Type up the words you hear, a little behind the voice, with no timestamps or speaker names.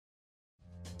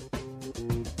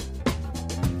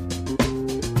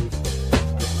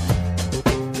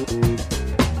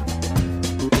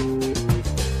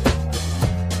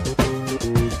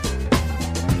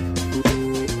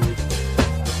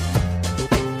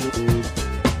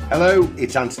Hello,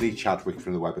 it's Anthony Chadwick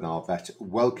from the Webinar Vet,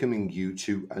 welcoming you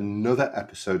to another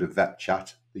episode of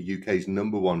VETchat, the UK's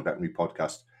 #1 veterinary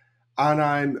podcast. And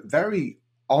I'm very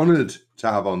honoured to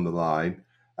have on the line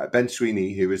Ben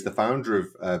Sweeney, who is the founder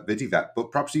of VETchat, but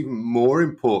perhaps even more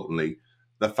importantly,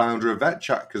 the founder of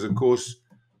VETchat, because of course,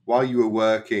 while you were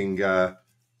working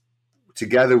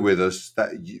together with us,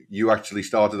 that you actually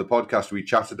started the podcast, we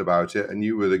chatted about it, and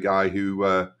you were the guy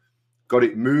who got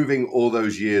it moving all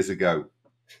those years ago.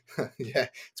 Yeah,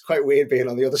 it's quite weird being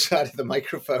on the other side of the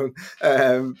microphone,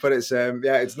 but it's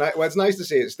it's nice. Well, it's nice to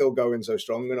see it still going so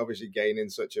strong and obviously gaining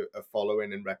such a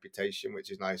following and reputation,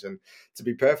 which is nice. And to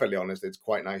be perfectly honest, it's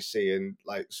quite nice seeing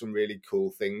like some really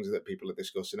cool things that people are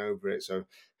discussing over it. So,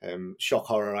 shock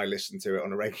horror, I listen to it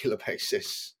on a regular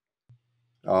basis.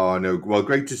 Oh, no. Well,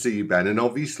 great to see you, Ben. And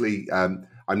obviously, I'm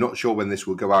not sure when this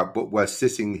will go out, but we're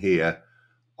sitting here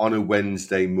on a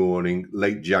Wednesday morning,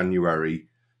 late January,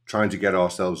 trying to get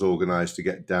ourselves organised to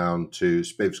get down to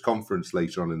Spiv's conference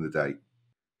later on in the day.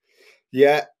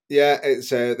 Yeah, it's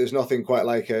there's nothing quite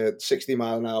like a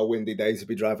 60-mile-an-hour windy day to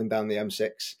be driving down the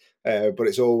M6. But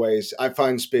it's always, I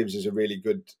find Spivs is a really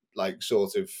good like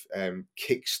sort of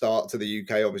kick start to the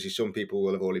UK. Obviously, some people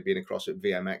will have already been across at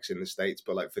VMX in the States,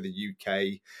 but like for the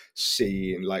UK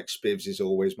scene, like Spivs is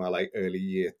always my like early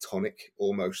year tonic,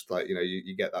 almost like,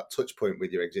 you get that touch point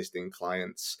with your existing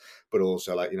clients, but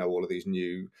also like, all of these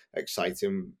new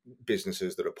exciting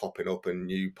businesses that are popping up and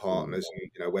new partners,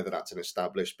 and whether that's an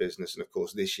established business. And of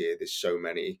course, this year there's so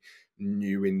many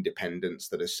new independents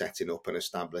that are setting up and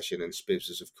establishing, and Spivs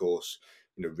has, of course,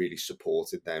 really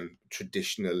supported them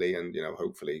traditionally, and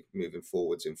hopefully moving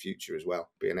forwards in future as well.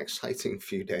 Be an exciting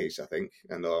few days, I think,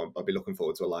 and I'll be looking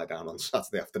forward to a lie down on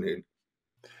Saturday afternoon.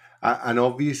 And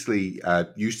obviously,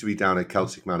 used to be down at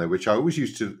Celtic Manor, which I always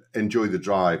used to enjoy the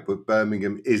drive, but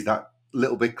Birmingham is that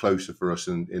little bit closer for us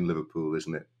in Liverpool,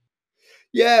 isn't it?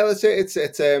 Yeah, well,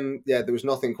 there was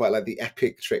nothing quite like the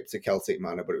epic trip to Celtic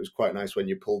Manor, but it was quite nice when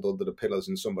you pulled under the pillars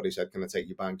and somebody said, "Can I take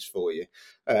your bags for you?"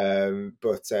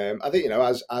 But I think,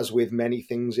 as with many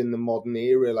things in the modern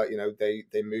era, like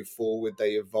they move forward,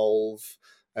 they evolve,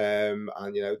 and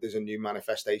there's a new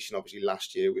manifestation. Obviously,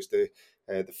 last year was the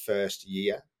first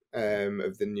year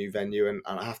of the new venue, and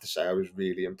I have to say I was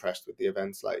really impressed with the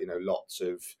events. Like lots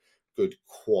of good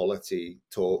quality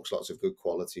talks, lots of good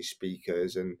quality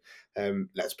speakers, and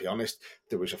let's be honest,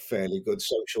 there was a fairly good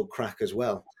social crack as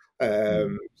well.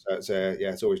 So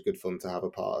it's always good fun to have a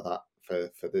part of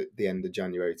that for the end of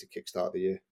January to kickstart the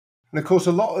year. And of course,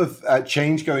 a lot of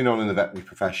change going on in the veterinary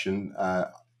profession.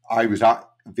 I was at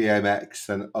VMX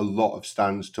and a lot of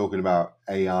stands talking about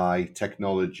AI,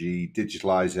 technology,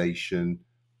 digitalization.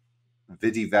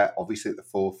 VETchat, obviously at the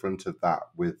forefront of that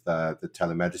with the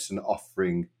telemedicine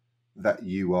offering that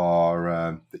you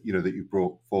are, that you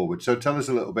brought forward. So tell us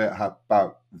a little bit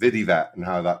about VETchat and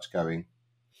how that's going.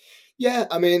 Yeah,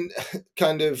 I mean,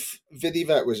 kind of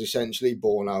VETchat was essentially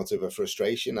born out of a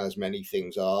frustration, as many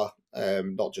things are,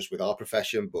 not just with our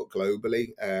profession, but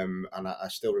globally. And I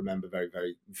still remember very,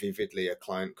 very vividly a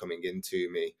client coming into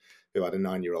me who had a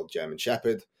 9-year-old German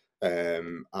Shepherd.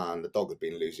 And the dog had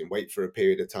been losing weight for a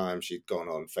period of time. She'd gone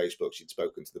on Facebook, she'd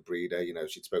spoken to the breeder,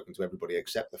 she'd spoken to everybody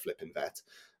except the flipping vet.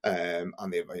 And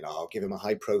they, I'll give him a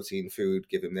high protein food,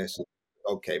 give him this.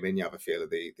 Dog came in, you have a feel of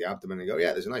the abdomen and go,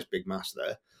 yeah, there's a nice big mass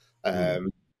there.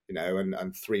 And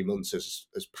 3 months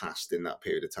has passed in that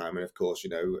period of time. And of course,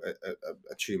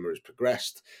 a tumor has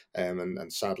progressed.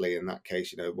 And sadly, in that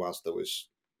case, whilst there was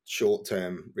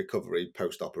short-term recovery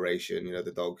post-operation,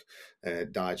 the dog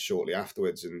died shortly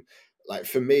afterwards. And like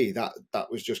for me,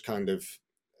 that was just kind of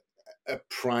a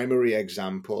primary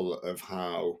example of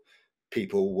how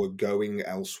people were going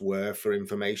elsewhere for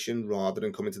information rather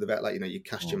than coming to the vet. Like, you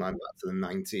cast your mind back to the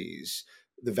 90s,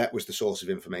 the vet was the source of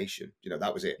information.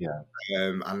 That was it. Yeah.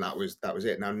 And that was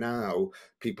it. Now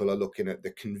people are looking at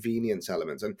the convenience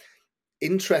elements. And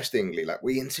interestingly, like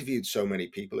we interviewed so many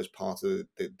people as part of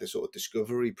the sort of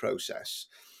discovery process.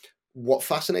 What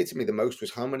fascinated me the most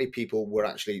was how many people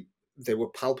they were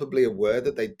palpably aware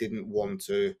that they didn't want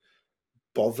to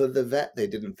bother the vet. They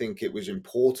didn't think it was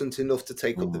important enough to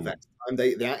take up the vet time.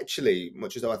 They actually,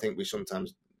 much as though I think we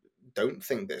sometimes don't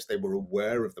think this, they were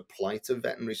aware of the plight of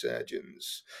veterinary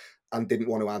surgeons and didn't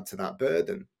want to add to that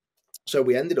burden. So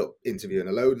we ended up interviewing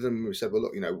a load of them. We said, well,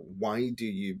 look, why do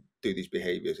you do these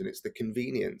behaviors? And it's the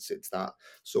convenience. It's that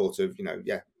sort of,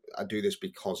 I do this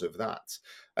because of that.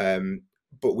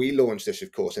 But we launched this,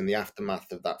 of course, in the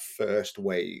aftermath of that first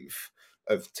wave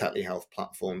of telehealth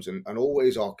platforms. And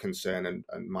always our concern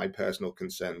and my personal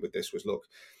concern with this was, look,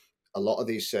 a lot of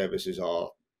these services are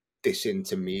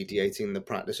disintermediating the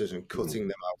practices and cutting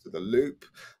them out of the loop.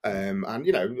 And,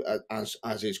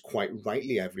 as is quite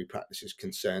rightly, every practice is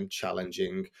concerned,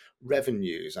 challenging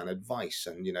revenues and advice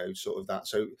and, sort of that.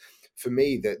 So for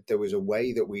me, that there was a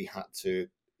way that we had to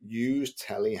use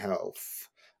telehealth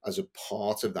as a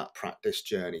part of that practice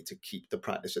journey to keep the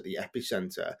practice at the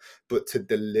epicenter, but to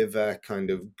deliver kind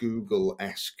of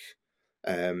Google-esque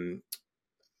um,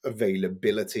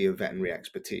 availability of veterinary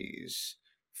expertise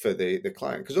for the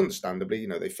client. Because understandably,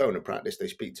 they phone a practice, they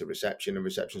speak to reception, and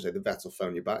reception say the vet will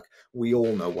phone you back. We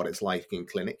all know what it's like in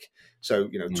clinic. So,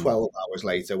 12 hours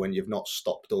later, when you've not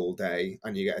stopped all day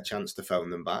and you get a chance to phone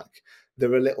them back,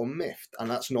 they're a little miffed, and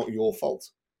that's not your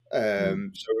fault. So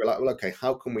we're like, well, okay,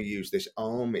 how can we use this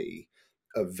army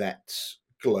of vets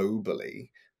globally?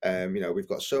 We've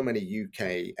got so many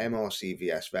UK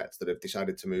MRCVS vets that have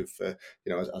decided to move for,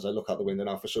 as I look out the window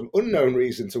now, for some unknown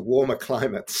reason, to warmer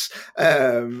climates,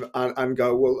 and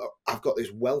go, well, I've got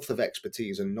this wealth of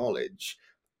expertise and knowledge.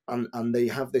 And they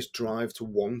have this drive to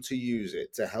want to use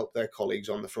it to help their colleagues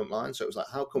on the front line. So it was like,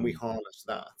 how can we harness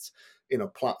that in a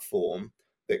platform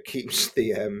that keeps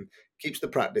the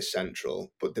practice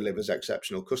central but delivers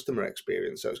exceptional customer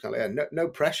experience? So it's kind of like, no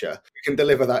pressure. We can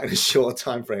deliver that in a short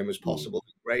time frame as possible.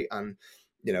 Great. And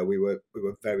we were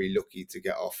very lucky to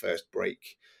get our first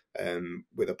break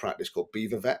with a practice called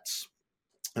Beaver Vets.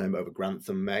 Over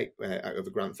Grantham Way.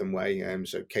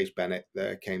 So Case Bennett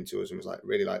there came to us and was like,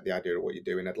 really like the idea of what you're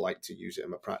doing. I'd like to use it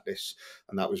in my practice.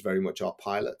 And that was very much our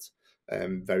pilot.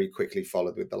 Very quickly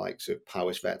followed with the likes of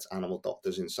Powys Vets, animal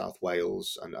doctors in South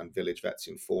Wales, and Village Vets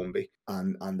in Formby.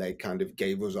 And they kind of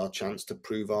gave us our chance to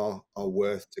prove our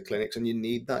worth to clinics. And you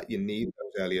need that. You need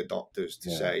those early adopters to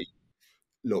say,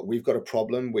 look, we've got a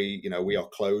problem. We are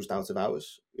closed out of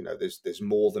hours. There's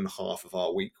more than half of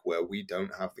our week where we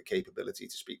don't have the capability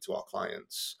to speak to our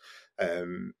clients.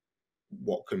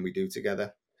 What can we do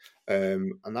together?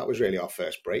 And that was really our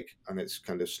first break, and it's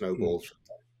kind of snowballed.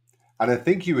 And I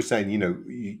think you were saying,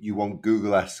 you want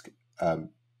Google-esque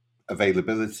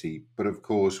availability, but of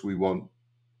course we want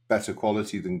better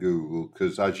quality than Google,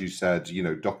 because as you said,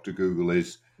 Dr. Google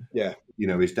is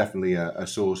is definitely a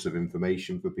source of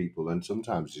information for people, and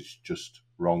sometimes it's just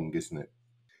wrong, isn't it?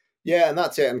 Yeah, and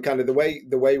that's it. And kind of the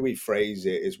way we phrase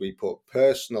it is we put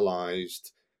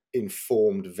personalized,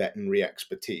 informed veterinary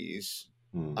expertise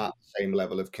at the same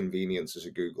level of convenience as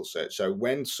a Google search. So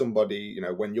when somebody,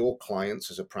 when your clients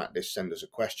as a practice send us a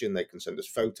question, they can send us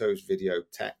photos, video,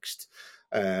 text,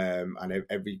 and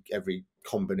every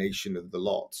combination of the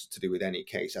lot to do with any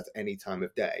case at any time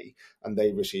of day, and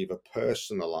they receive a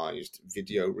personalized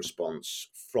video response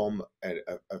from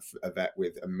a vet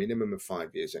with a minimum of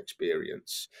 5 years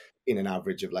experience in an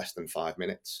average of less than 5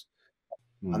 minutes.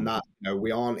 And that, we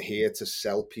aren't here to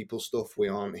sell people stuff. We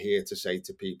aren't here to say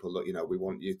to people, look, we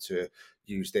want you to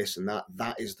use this and that.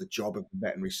 That is the job of the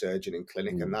veterinary surgeon in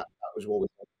clinic. And that was what was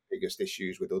one of the biggest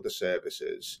issues with other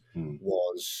services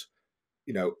was,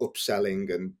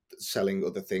 upselling and selling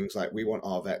other things. Like, we want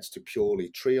our vets to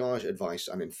purely triage, advice,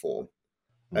 and inform.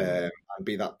 And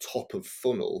be that top of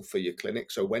funnel for your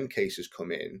clinic. So when cases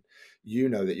come in,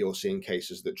 that you're seeing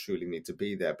cases that truly need to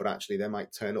be there, but actually they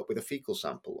might turn up with a fecal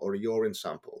sample or a urine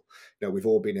sample. We've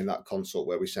all been in that consult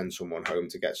where we send someone home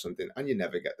to get something and you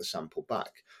never get the sample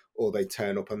back, or they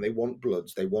turn up and they want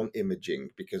bloods, they want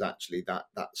imaging, because actually that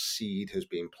seed has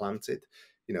been planted.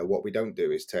 What we don't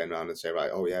do is turn around and say,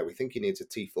 right, oh yeah, we think he needs a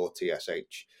T4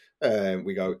 TSH.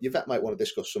 We go, your vet might want to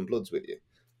discuss some bloods with you.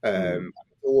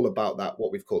 All about that,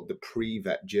 what we've called the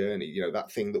pre-vet journey,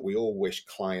 that thing that we all wish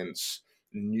clients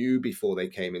knew before they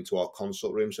came into our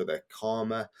consult room. So they're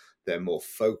calmer, they're more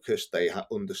focused, they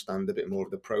understand a bit more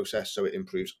of the process, so it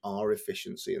improves our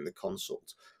efficiency in the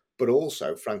consult. But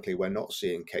also, frankly, we're not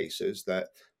seeing cases that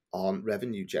aren't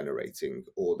revenue generating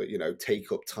or that,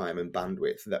 take up time and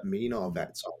bandwidth that mean our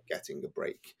vets aren't getting a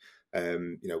break.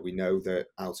 We know that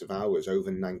out of hours,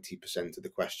 over 90% of the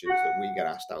questions that we get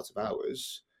asked out of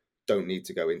hours don't need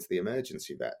to go into the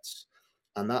emergency vets.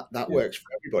 And that works for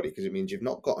everybody, because it means you've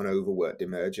not got an overworked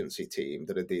emergency team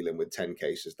that are dealing with 10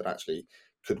 cases that actually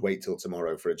could wait till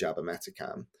tomorrow for a jab of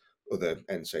Metacam. Other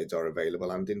NSAIDs are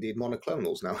available, and indeed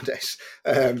monoclonals nowadays.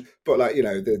 But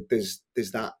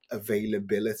there's that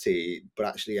availability, but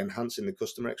actually enhancing the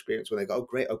customer experience when they go, oh,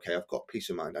 great, okay, I've got peace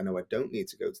of mind. I know I don't need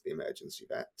to go to the emergency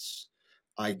vets.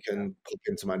 I can pop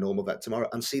into my normal vet tomorrow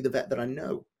and see the vet that I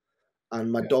know. And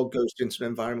my dog goes into an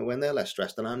environment when they're less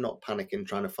stressed, and I'm not panicking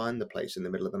trying to find the place in the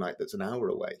middle of the night that's an hour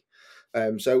away.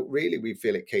 So really, we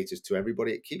feel it caters to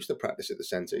everybody. It keeps the practice at the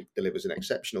center. It delivers an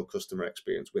exceptional customer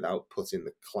experience without putting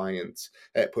the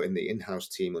in-house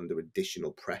team under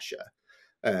additional pressure.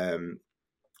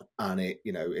 and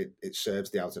it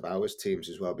serves the out of hours teams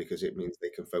as well, because it means they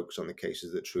can focus on the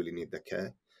cases that truly need their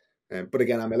care. But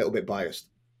again, I'm a little bit biased.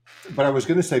 But I was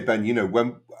going to say, Ben,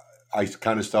 when I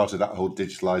kind of started that whole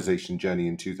digitalization journey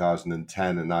in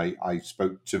 2010, and I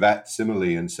spoke to vets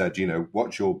similarly and said,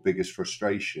 what's your biggest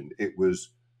frustration? It was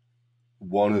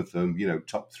one of them,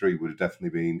 top three would have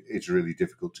definitely been, it's really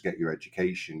difficult to get your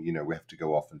education. We have to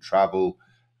go off and travel,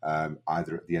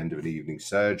 either at the end of an evening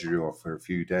surgery or for a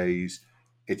few days.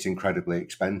 It's incredibly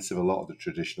expensive. A lot of the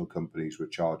traditional companies were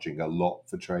charging a lot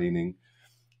for training.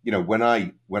 When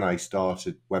I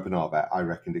started Webinar Vet, I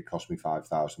reckoned it cost me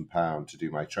 £5,000 to do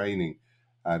my training.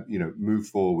 Move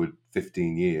forward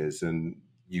 15 years, and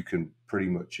you can pretty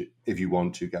much, if you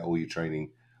want to, get all your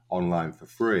training online for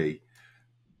free.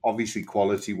 Obviously,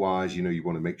 quality wise, you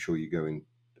want to make sure you're going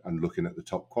and looking at the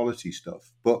top quality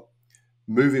stuff. But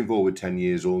moving forward 10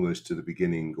 years, almost to the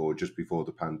beginning or just before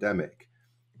the pandemic,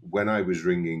 when I was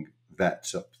ringing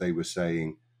vets up, they were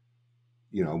saying,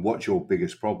 what's your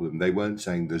biggest problem? They weren't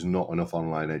saying there's not enough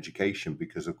online education,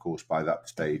 because, of course, by that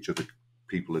stage, other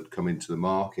people had come into the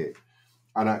market.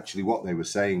 And actually, what they were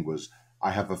saying was, I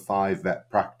have a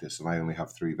 5-vet practice and I only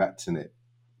have 3 vets in it.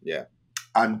 Yeah.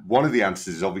 And one of the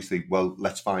answers is obviously, well,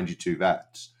 let's find you 2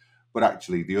 vets. But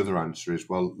actually, the other answer is,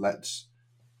 well, let's,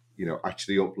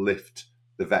 actually uplift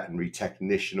the veterinary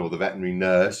technician or the veterinary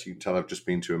nurse. You can tell I've just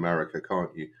been to America,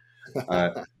 can't you?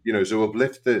 So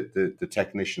uplift the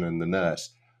technician and the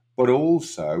nurse, but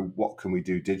also what can we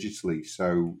do digitally?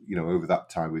 So, over that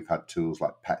time, we've had tools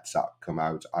like VETchat come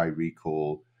out,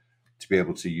 iRecall, to be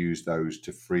able to use those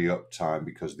to free up time,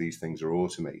 because these things are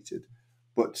automated.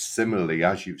 But similarly,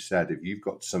 as you've said, if you've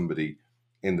got somebody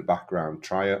in the background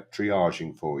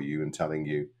triaging for you and telling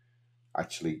you,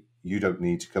 actually, you don't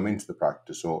need to come into the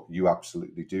practice, or you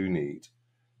absolutely do need,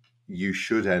 you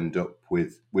should end up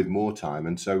with more time.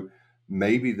 And so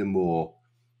maybe the more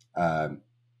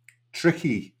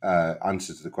tricky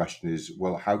answer to the question is,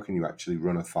 well, how can you actually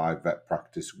run a 5-vet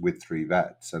practice with 3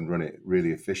 vets and run it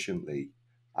really efficiently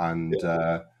and,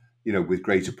 with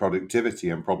greater productivity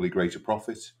and probably greater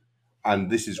profit?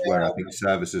 And this is where I think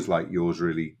services like yours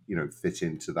really, fit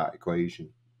into that equation.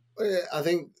 I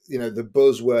think, the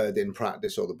buzzword in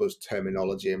practice, or the buzz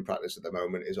terminology in practice at the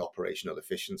moment, is operational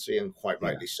efficiency, and quite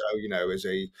rightly so.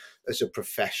 As a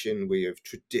profession, we have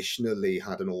traditionally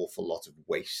had an awful lot of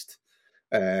waste.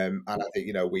 And I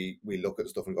think, we look at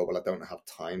stuff and go, well, I don't have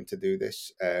time to do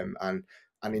this. And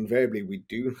invariably we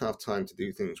do have time to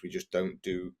do things. We just don't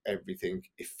do everything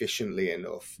efficiently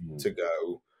enough to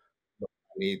go,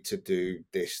 I need to do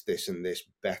this, this, and this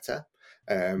better,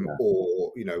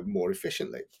 or, more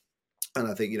efficiently. And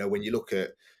I think, when you look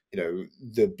at,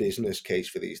 the business case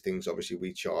for these things, obviously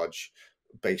we charge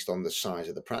based on the size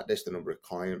of the practice, the number of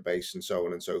client base, and so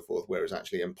on and so forth. Whereas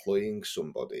actually employing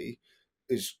somebody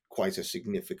is quite a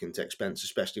significant expense,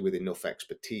 especially with enough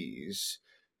expertise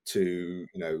to,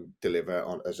 deliver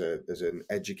on as an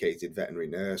educated veterinary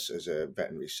nurse, as a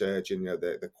veterinary surgeon.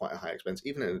 They're quite a high expense.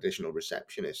 Even an additional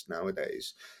receptionist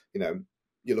nowadays,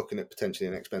 you're looking at potentially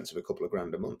an expense of a couple of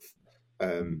grand a month.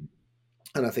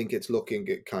 And I think it's looking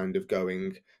at kind of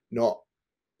going, not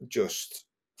just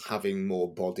having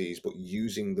more bodies, but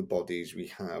using the bodies we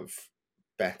have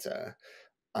better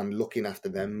and looking after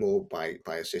them more by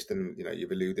assisting.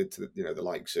 You've alluded to the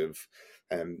likes of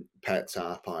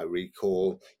VETchat,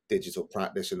 iRecall, Digital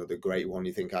Practice, another great one.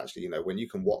 You think actually, when you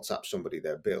can WhatsApp somebody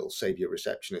their bill, save your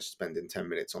receptionist spending 10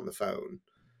 minutes on the phone.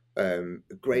 A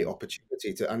great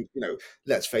opportunity to, and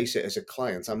let's face it, as a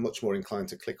client, I'm much more inclined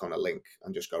to click on a link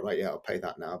and just go, right, yeah, I'll pay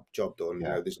that now, job done.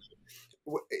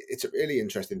 It's a really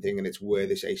interesting thing, and it's where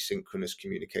this asynchronous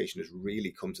communication has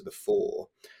really come to the fore.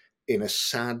 In a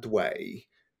sad way,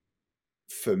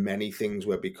 for many things,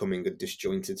 we're becoming a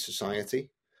disjointed society,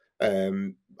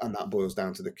 and that boils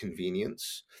down to the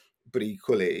convenience. But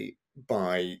equally,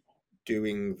 by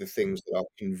doing the things that are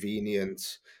convenient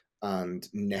and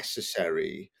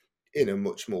necessary in a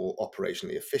much more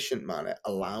operationally efficient manner,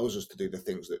 allows us to do the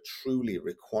things that truly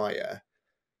require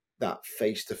that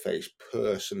face-to-face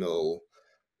personal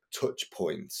touch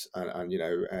points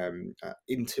and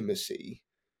intimacy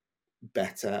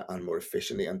better and more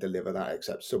efficiently, and deliver that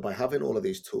accept. So by having all of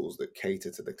these tools that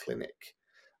cater to the clinic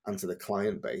and to the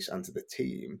client base and to the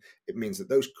team, it means that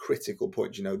those critical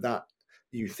points, that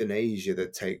euthanasia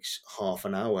that takes half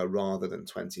an hour rather than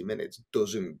 20 minutes,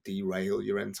 doesn't derail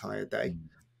your entire day.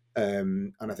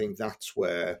 And I think that's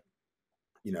where,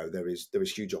 there is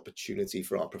huge opportunity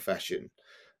for our profession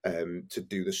to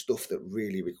do the stuff that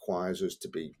really requires us to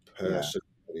be personal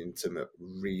and intimate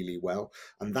really well.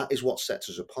 And that is what sets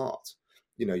us apart.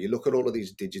 You look at all of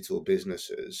these digital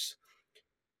businesses,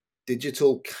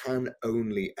 digital can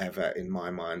only ever, in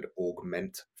my mind,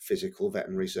 augment physical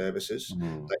veterinary services.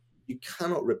 Mm, Like, you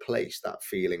cannot replace that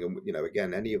feeling. And,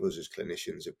 again, any of us as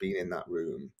clinicians have been in that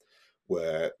room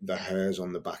where the hairs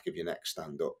on the back of your neck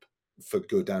stand up for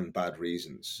good and bad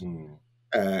reasons. mm,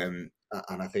 And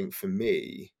I think for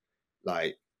me,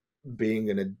 like, being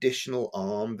an additional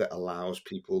arm that allows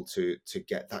people to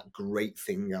get that great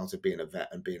thing out of being a vet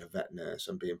and being a vet nurse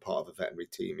and being part of a veterinary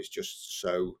team is just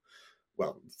so,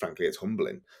 well, frankly, it's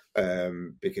humbling,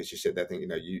 because you sit there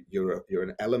thinking, you're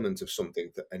an element of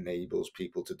something that enables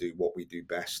people to do what we do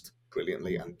best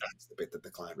brilliantly, mm. and that's the bit that the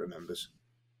client remembers.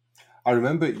 I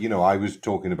remember, I was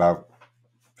talking about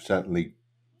certainly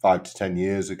 5 to 10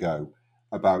 years ago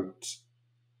about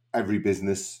every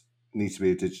business needs to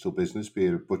be a digital business, be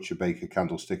it a butcher, baker,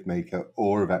 candlestick maker,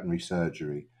 or a veterinary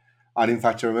surgery. And in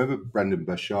fact, I remember Brendan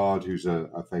Burchard, who's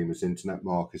a famous internet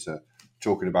marketer,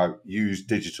 talking about use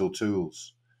digital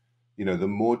tools. The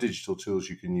more digital tools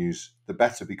you can use, the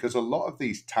better, because a lot of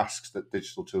these tasks that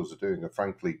digital tools are doing are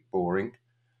frankly boring.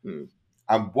 Hmm.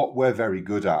 And what we're very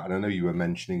good at, and I know you were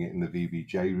mentioning it in the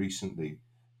VBJ recently,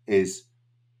 is,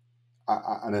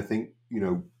 and I think,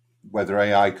 whether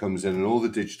AI comes in and all the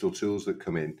digital tools that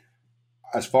come in,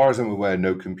 as far as I'm aware,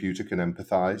 no computer can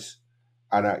empathize.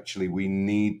 And actually, we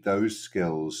need those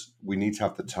skills. We need to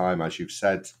have the time, as you've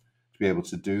said, to be able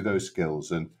to do those skills.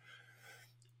 And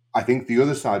I think the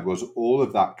other side was all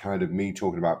of that kind of me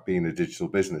talking about being a digital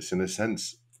business. In a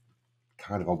sense,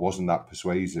 kind of I wasn't that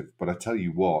persuasive. But I tell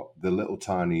you what, the little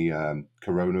tiny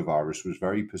coronavirus was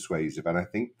very persuasive. And I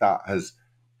think that has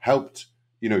helped,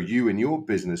 you and your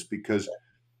business, because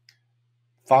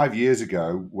 5 years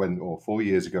ago, or 4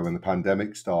 years ago, when the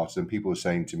pandemic started, and people were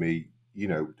saying to me,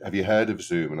 have you heard of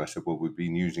Zoom? And I said, well, we've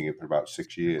been using it for about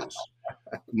 6 years.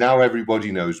 Now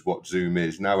everybody knows what Zoom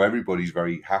is. Now everybody's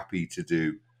very happy to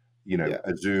do, Yeah.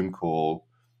 a Zoom call,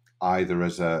 either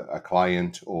as a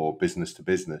client or business to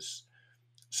business.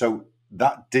 So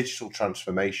that digital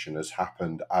transformation has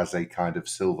happened as a kind of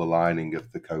silver lining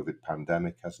of the COVID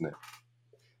pandemic, hasn't it?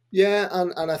 Yeah,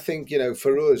 and I think,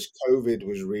 for us, COVID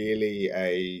was really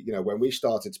when we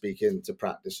started speaking to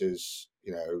practices,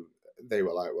 they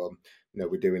were like, well,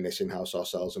 we're doing this in-house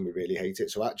ourselves and we really hate it.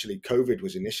 So actually, COVID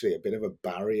was initially a bit of a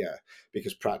barrier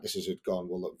because practices had gone,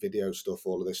 well, look, video stuff,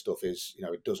 all of this stuff is,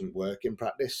 it doesn't work in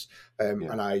practice. Yeah,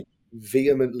 And I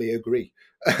vehemently agree,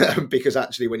 because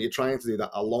actually, when you're trying to do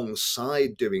that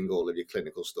alongside doing all of your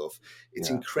clinical stuff, it's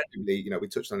yeah, incredibly, we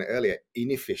touched on it earlier,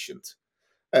 inefficient.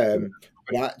 yeah.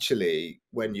 But actually,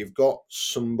 when you've got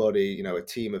somebody, a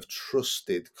team of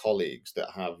trusted colleagues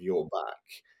that have your back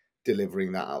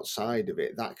delivering that outside of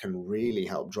it, that can really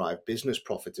help drive business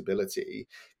profitability,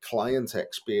 client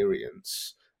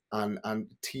experience, and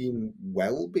team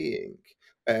well-being.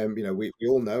 We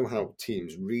all know how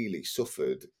teams really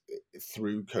suffered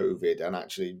through COVID, and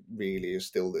actually really is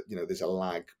still that, there's a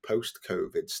lag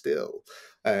post-COVID still.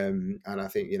 And I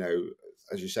think,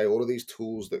 as you say, all of these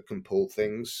tools that can pull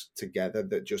things together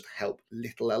that just help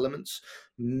little elements.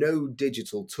 No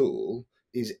digital tool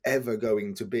is ever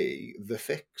going to be the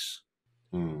fix.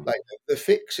 Hmm. Like, the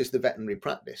fix is the veterinary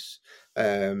practice,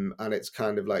 and it's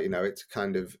kind of like, it's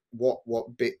kind of what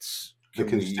bits The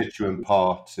can we constituent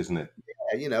parts, isn't it?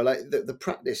 like the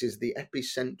practice is the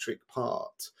epicentric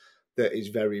part that is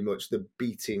very much the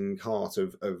beating heart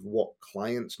of what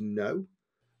clients know.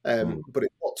 Hmm. But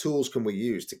it's what tools can we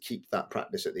use to keep that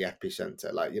practice at the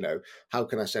epicenter? Like, how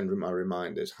can I send my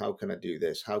reminders? How can I do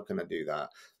this? How can I do that?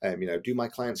 Do my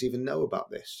clients even know about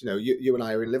this? You and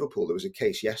I are in Liverpool. There was a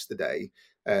case yesterday,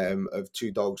 of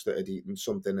two dogs that had eaten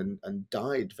something and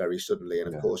died very suddenly. And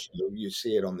of Yeah, course, you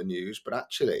see it on the news. But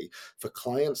actually, for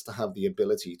clients to have the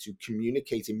ability to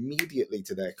communicate immediately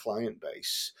to their client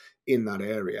base in that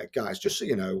area, guys, just so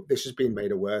you know, this has been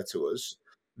made aware to us.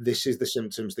 This is the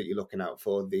symptoms that you're looking out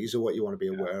for. These are what you want to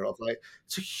be yeah, aware of. Like,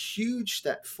 it's a huge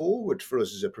step forward for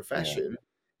us as a yeah, profession.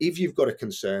 If you've got a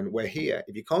concern, we're here.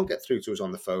 If you can't get through to us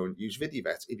on the phone, use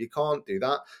VideoVet. If you can't do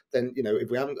that, then,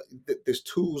 if we haven't, there's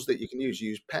tools that you can use.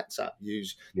 Use PetsApp,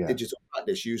 use yeah. Digital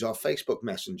Practice, use our Facebook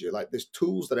Messenger. Like, there's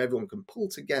tools that everyone can pull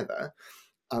together,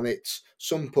 and it's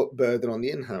some put burden on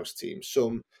the in-house team,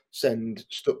 some send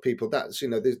stuck people. That's,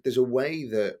 there's a way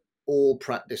that all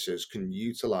practices can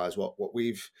utilize what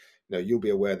we've, you'll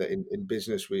be aware that in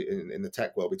business, we in the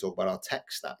tech world, we talk about our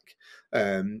tech stack,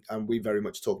 and we very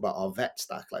much talk about our vet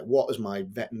stack. Like, what is my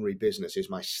veterinary business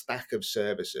is my stack of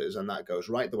services, and that goes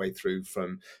right the way through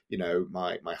from,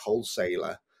 my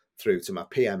wholesaler through to my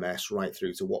PMS, right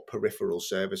through to what peripheral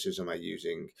services am I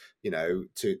using,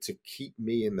 to keep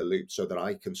me in the loop so that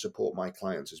I can support my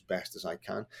clients as best as I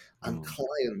can. And Hmm.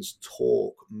 clients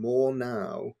talk more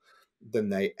now than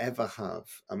they ever have.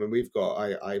 I mean,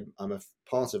 I'm a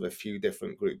part of a few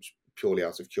different groups purely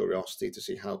out of curiosity to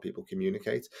see how people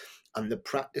communicate, and the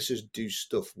practices do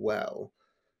stuff well.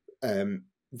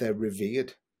 They're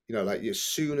revered. You know, like as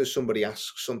soon as somebody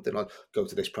asks something like, go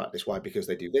to this practice, why? Because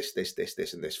they do this,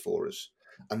 and this for us.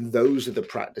 And those are the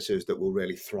practices that will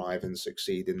really thrive and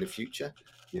succeed in the future.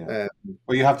 Yeah. Um,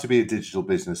 Well, you have to be a digital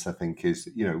business, I think, is,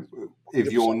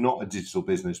 if you're 100%. not a digital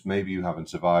business, maybe you haven't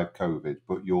survived COVID,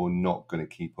 but you're not going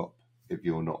to keep up if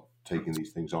you're not taking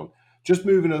these things on. Just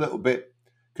moving a little bit,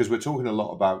 because we're talking a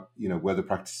lot about, whether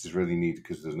practice is really needed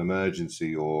because there's an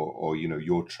emergency or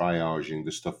you're triaging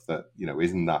the stuff that,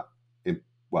 isn't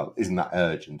that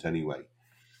urgent anyway.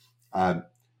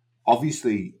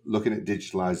 Obviously, looking at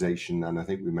digitalization, and I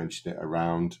think we mentioned it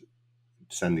around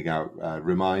sending out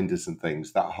reminders and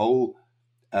things, that whole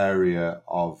area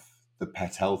of the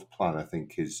pet health plan, I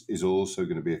think, is also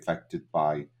going to be affected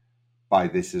by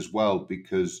this as well,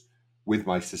 because with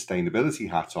my sustainability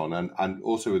hat on and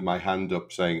also with my hand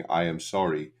up saying I am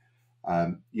sorry,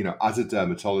 as a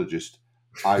dermatologist,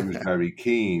 I was very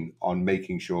keen on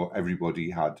making sure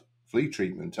everybody had flea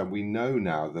treatment, and we know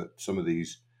now that some of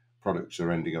these products are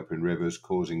ending up in rivers,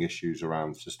 causing issues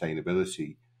around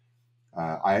sustainability.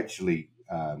 I actually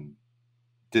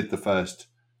did the first,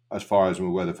 as far as I'm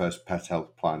aware, the first pet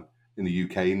health plan in the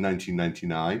UK in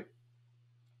 1999.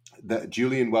 That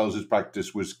Julian Wells's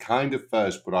practice was kind of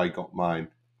first, but I got mine.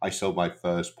 I sold my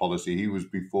first policy. He was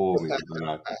before me, and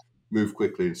I moved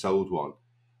quickly and sold one.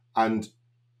 And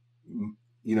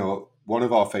one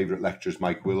of our favourite lecturers,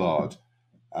 Mike Willard,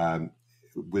 um,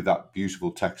 with that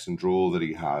beautiful Texan drawl that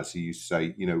he has, he used to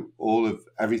say,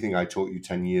 everything I taught you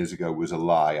 10 years ago was a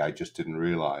lie. I just didn't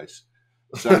realise.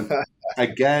 So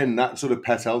again, that sort of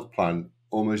pet health plan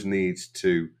almost needs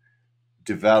to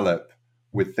develop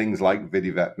with things like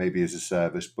VETchat maybe as a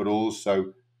service, but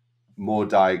also more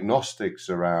diagnostics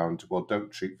around, well,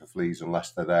 don't treat for fleas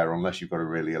unless they're there, unless you've got a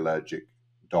really allergic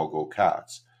dog or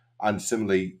cat. And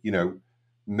similarly,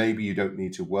 maybe you don't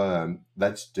need to worm.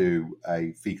 Let's do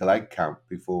a fecal egg count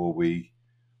before we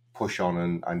push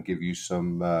on and give you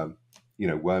some,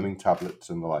 worming tablets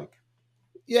and the like.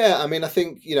 Yeah, I mean, I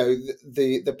think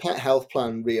the pet health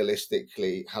plan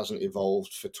realistically hasn't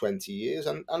evolved for 20 years,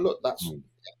 and look, that's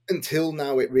until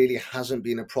now it really hasn't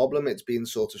been a problem. It's been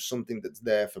sort of something that's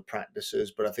there for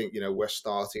practices, but I think we're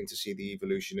starting to see the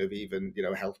evolution of even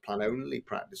health plan only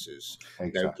practices.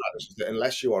 Exactly. Practices that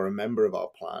unless you are a member of our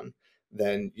plan,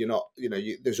 then you're not.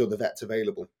 There's other vets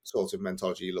available. Sort of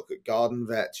mentality. You look at garden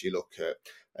vets. You look at.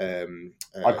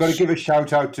 I've got to give a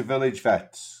shout out to Village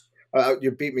Vets.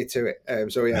 You beat me to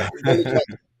it. So yeah, Village Vets,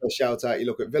 a shout out. You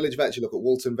look at Village Vets, you look at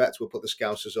Walton Vets. We'll put the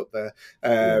Scousers up there.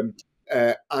 And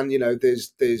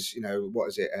there's what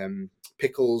is it?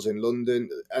 Pickles in London,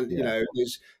 and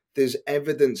there's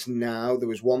evidence now. There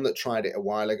was one that tried it a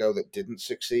while ago that didn't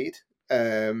succeed.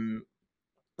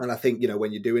 And I think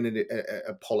when you're doing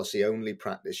a policy only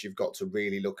practice, you've got to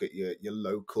really look at your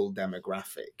local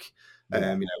demographic.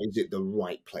 Is it the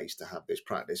right place to have this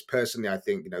practice? Personally, I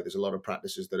think there's a lot of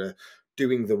practices that are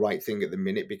doing the right thing at the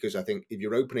minute, because I think if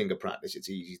you're opening a practice, it's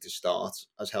easy to start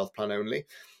as health plan only.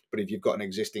 But if you've got an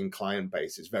existing client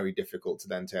base, it's very difficult to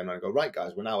then turn around and go, right,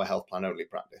 guys, we're now a health plan only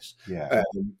practice.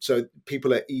 So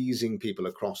people are easing people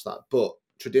across that. But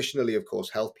traditionally, of course,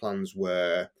 health plans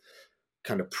were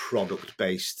kind of product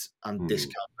based and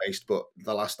discount based, but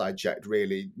the last I checked,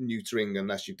 really neutering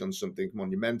unless you've done something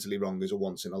monumentally wrong is a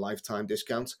once in a lifetime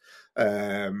discount.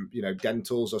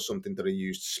 Dentals are something that are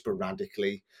used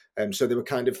sporadically, so there were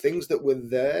kind of things that were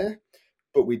there,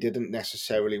 but we didn't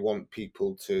necessarily want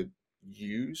people to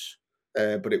use.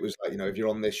 But it was like, if you're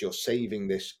on this, you're saving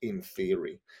this in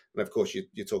theory. And of course,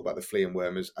 you talk about the flea and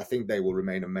wormers. I think they will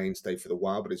remain a mainstay for the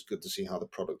while, but it's good to see how the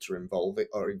products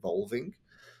are evolving.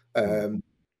 And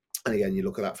again, you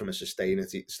look at that from a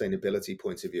sustainability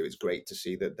point of view. It's great to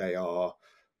see that they are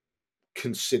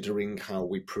considering how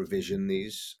we provision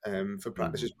these for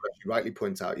practices. But you rightly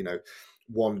point out,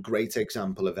 one great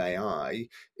example of AI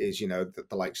is, the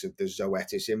likes of the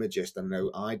Zoetis Imagist. I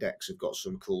know IDEX have got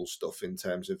some cool stuff in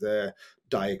terms of their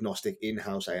diagnostic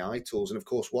in-house AI tools. And of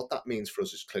course, what that means for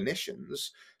us as clinicians,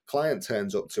 client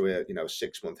turns up to a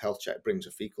 6-month health check, brings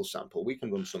a fecal sample, we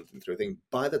can run something through a thing.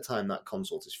 By the time that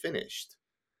consult is finished,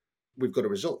 we've got a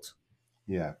result.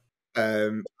 Yeah.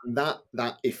 And that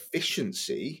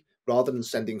efficiency, rather than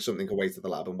sending something away to the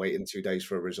lab and waiting 2 days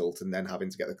for a result and then having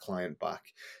to get the client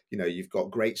back, you've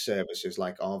got great services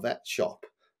like our vet shop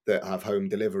that have home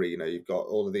delivery. You've got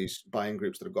all of these buying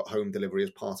groups that have got home delivery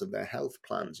as part of their health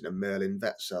plans. Merlin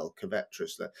Vet Cell,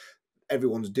 Covetrus, that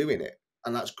everyone's doing it.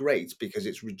 And that's great because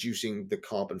it's reducing the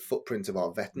carbon footprint of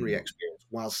our veterinary experience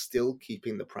while still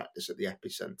keeping the practice at the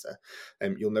epicenter.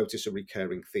 You'll notice a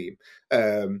recurring theme.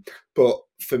 But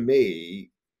for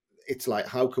me, it's like,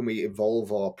 how can we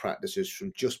evolve our practices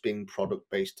from just being product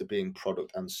based to being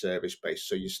product and service based?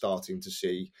 So you're starting to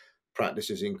see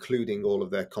practices including all of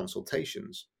their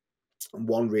consultations. And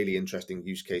one really interesting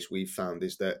use case we've found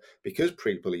is that because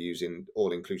people are using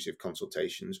all-inclusive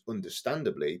consultations,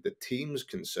 understandably, the team's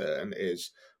concern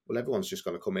is, well, everyone's just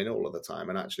going to come in all of the time,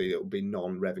 and actually it will be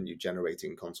non-revenue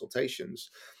generating consultations.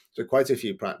 So quite a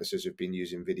few practices have been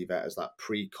using VidiVet as that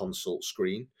pre-consult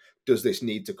screen. Does this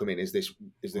need to come in? Is this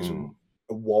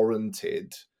a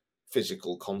warranted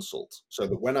physical consult? So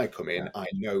that when I come in, I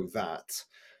know that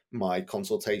my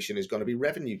consultation is going to be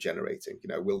revenue generating.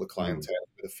 Will the client turn up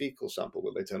with a fecal sample?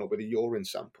 Will they turn up with a urine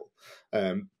sample?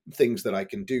 Things that I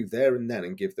can do there and then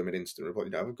and give them an instant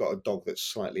report. I've got a dog that's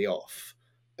slightly off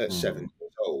at 7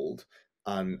 years old,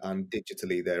 and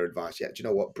digitally their advice, do you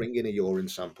know what? Bring in a urine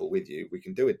sample with you. We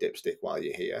can do a dipstick while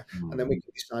you're here, and then we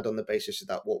can decide on the basis of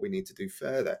that what we need to do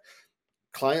further.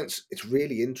 Clients, it's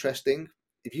really interesting.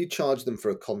 If you charge them for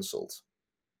a consult,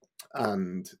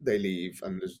 and they leave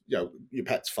and there's, your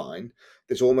pet's fine,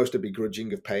 there's almost a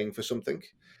begrudging of paying for something.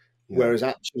 Whereas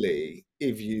actually,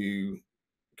 if you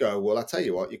go, well, I tell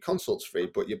you what, your consult's free,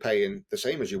 but you're paying the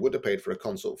same as you would have paid for a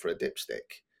consult for a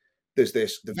dipstick. There's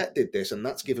this, the vet did this, and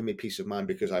that's given me peace of mind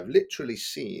because I've literally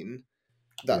seen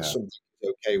that something's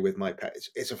okay with my pet.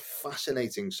 It's a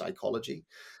fascinating psychology.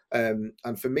 And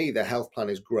for me, the health plan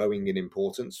is growing in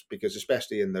importance because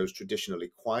especially in those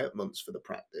traditionally quiet months for the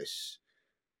practice,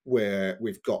 where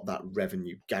we've got that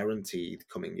revenue guaranteed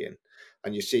coming in,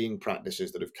 and you're seeing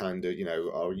practices that have kind of,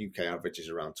 our UK average is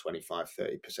around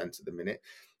 25-30% at the minute.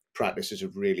 Practices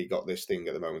have really got this thing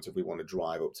at the moment if we want to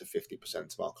drive up to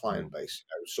 50% of our client base.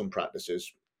 Some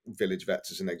practices, Village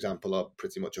Vets as an example, are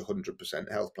pretty much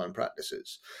 100% health plan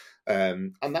practices,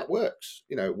 and that works.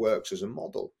 It works as a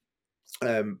model.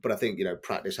 But I think,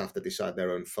 practice have to decide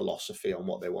their own philosophy on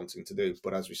what they're wanting to do.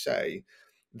 But as we say,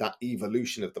 that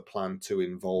evolution of the plan to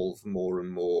involve more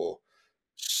and more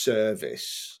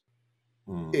service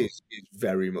is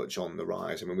very much on the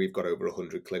rise. I mean, we've got over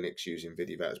 100 clinics using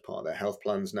VidiVet as part of their health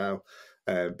plans now,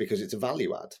 because it's a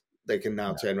value add. They can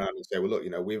now turn around and say, well, look,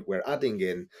 we're adding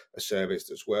in a service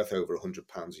that's worth over £100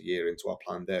 a year into our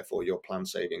plan. Therefore, your plan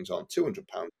savings aren't £200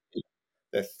 a year.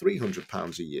 They're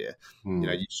 £300 a year.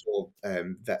 You saw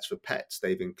Vets for Pets.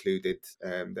 They've included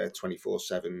their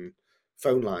 24/7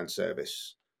 phone line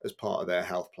service as part of their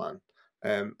health plan.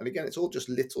 And again, it's all just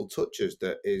little touches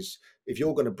that is, if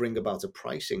you're going to bring about a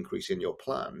price increase in your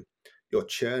plan, your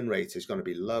churn rate is going to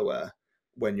be lower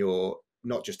when you're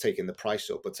not just taking the price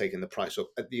up, but taking the price up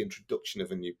at the introduction of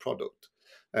a new product.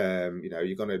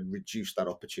 You're going to reduce that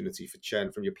opportunity for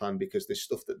churn from your plan because there's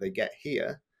stuff that they get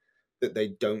here that they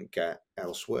don't get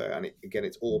elsewhere. And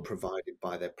it's all provided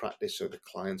by their practice, so the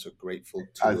clients are grateful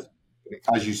to us.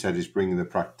 As you said, is bringing the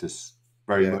practice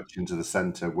very much into the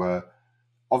center, where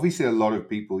obviously a lot of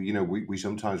people, we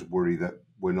sometimes worry that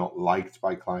we're not liked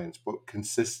by clients, but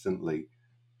consistently,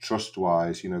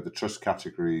 trust-wise, the trust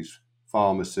categories,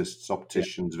 pharmacists,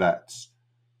 opticians, vets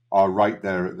are right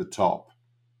there at the top.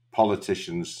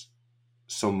 Politicians,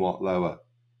 somewhat lower.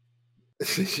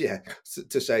 Yeah,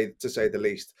 to say the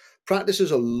least.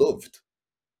 Practices are loved,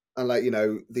 and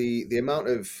the amount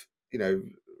of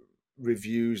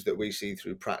reviews that we see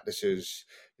through practices,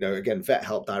 again, Vet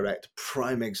Help Direct,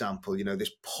 prime example.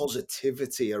 This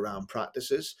positivity around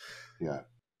practices. Yeah,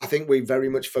 I think we very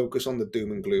much focus on the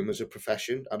doom and gloom as a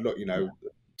profession. And look,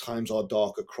 times are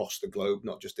dark across the globe,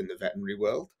 not just in the veterinary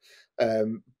world.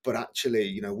 But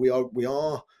actually, we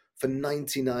are for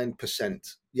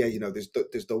 99%. Yeah,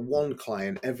 there's the one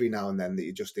client every now and then that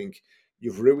you just think,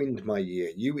 you've ruined my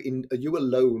year. You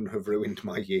alone have ruined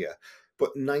my year.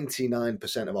 But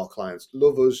 99% of our clients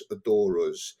love us, adore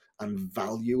us, and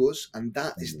value us. And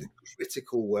that is the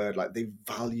critical word. Like, they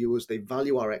value us, they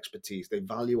value our expertise, they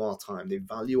value our time, they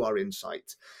value our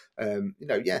insight.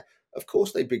 Of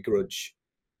course they begrudge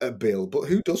a bill, but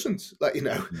who doesn't? I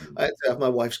had to have my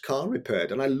wife's car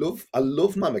repaired, and I love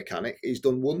my mechanic. He's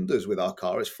done wonders with our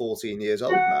car. It's 14 years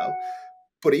old now.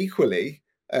 But equally,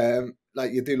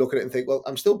 you do look at it and think, well,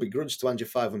 I'm still begrudged to hand you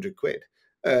 500 quid.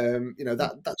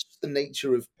 That's just the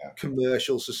nature of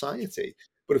commercial society.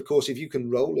 But of course, if you can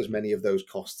roll as many of those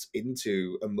costs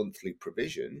into a monthly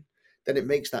provision, then it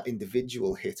makes that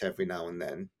individual hit every now and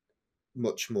then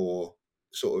much more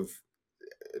sort of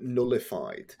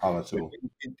nullified. palatable.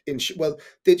 Well,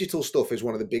 digital stuff is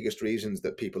one of the biggest reasons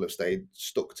that people have stayed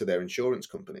stuck to their insurance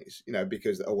companies,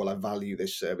 because, I value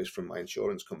this service from my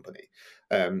insurance company.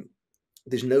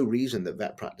 there's no reason that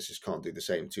vet practices can't do the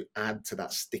same to add to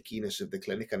that stickiness of the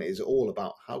clinic. And it is all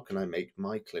about how can I make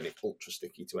my clinic ultra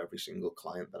sticky to every single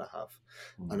client that I have.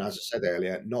 And as I said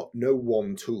earlier, no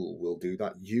one tool will do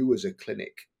that. You as a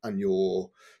clinic and your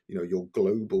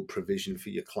global provision for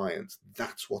your clients,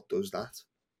 that's what does that.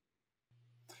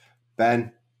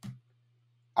 Ben,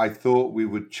 I thought we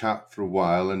would chat for a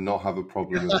while and not have a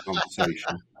problem with the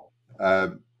conversation.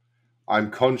 I'm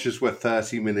conscious we're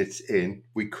 30 minutes in.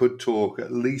 We could talk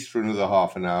at least for another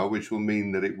half an hour, which will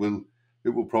mean that it will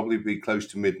probably be close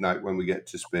to midnight when we get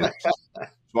to Spibbs.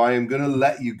 So I am going to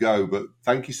let you go, but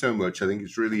thank you so much. I think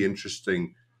it's really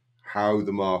interesting how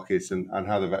the market and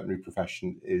how the veterinary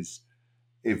profession is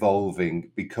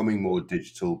evolving, becoming more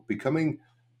digital, becoming,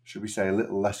 should we say, a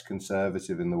little less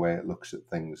conservative in the way it looks at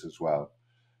things as well.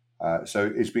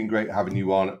 So it's been great having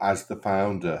you on as the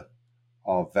founder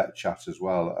of VETchat as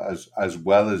well as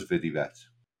VidiVet.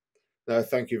 No,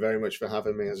 thank you very much for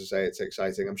having me. As I say, it's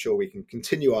exciting. I'm sure we can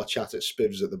continue our chat at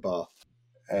Spivs at the bar.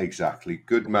 Exactly.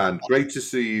 Good man. Great to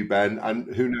see you, Ben.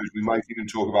 And who knows, we might even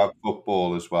talk about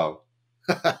football as well.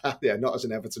 Yeah, not as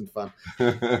an Everton fan.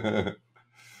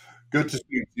 Good to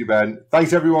speak to you, Ben.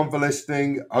 Thanks everyone for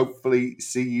listening. Hopefully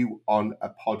see you on a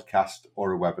podcast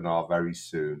or a webinar very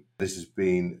soon. This has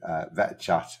been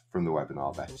VETchat from the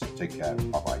Webinar Vet. Take care.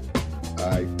 Bye-bye.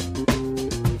 Bye.